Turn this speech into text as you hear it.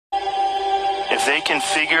if they can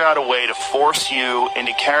figure out a way to force you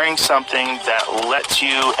into carrying something that lets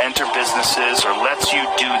you enter businesses or lets you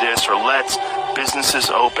do this or lets businesses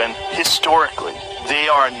open, historically, they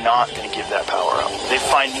are not going to give that power up. They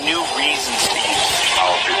find new reasons to use it.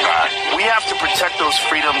 We have to protect those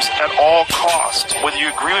freedoms at all costs, whether you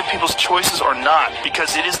agree with people's choices or not,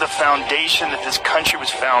 because it is the foundation that this country was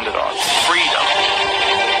founded on. Freedom.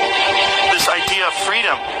 This idea of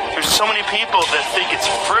freedom, there's so many people that think it's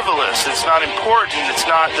frivolous, it's not important, it's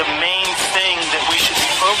not the main thing that we should be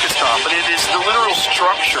focused on, but it is the literal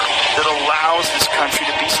structure that allows this country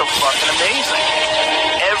to be so fucking amazing.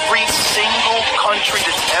 Every single country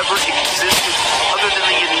that's ever existed other than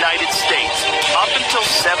the United States, up until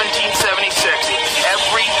 1776,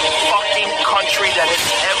 every fucking country that has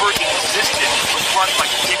ever existed was run by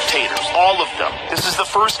dictators. All of them. This is the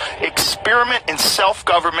first experiment in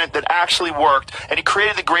self-government that actually worked, and it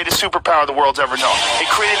created the greatest superpower the world's ever known. It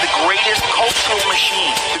created the greatest cultural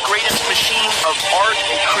machine, the greatest machine of art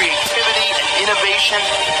and creativity and innovation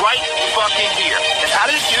right fucking here. And how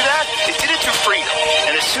did it do that? It did it through freedom.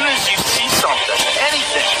 And as soon as you see something,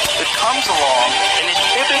 anything that comes along and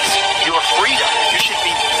inhibits your freedom, you should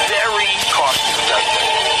be very cautious of that thing.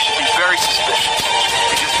 You should be very suspicious.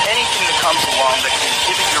 Because anything that comes along that can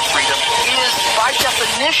inhibit your freedom is, by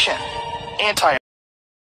definition, anti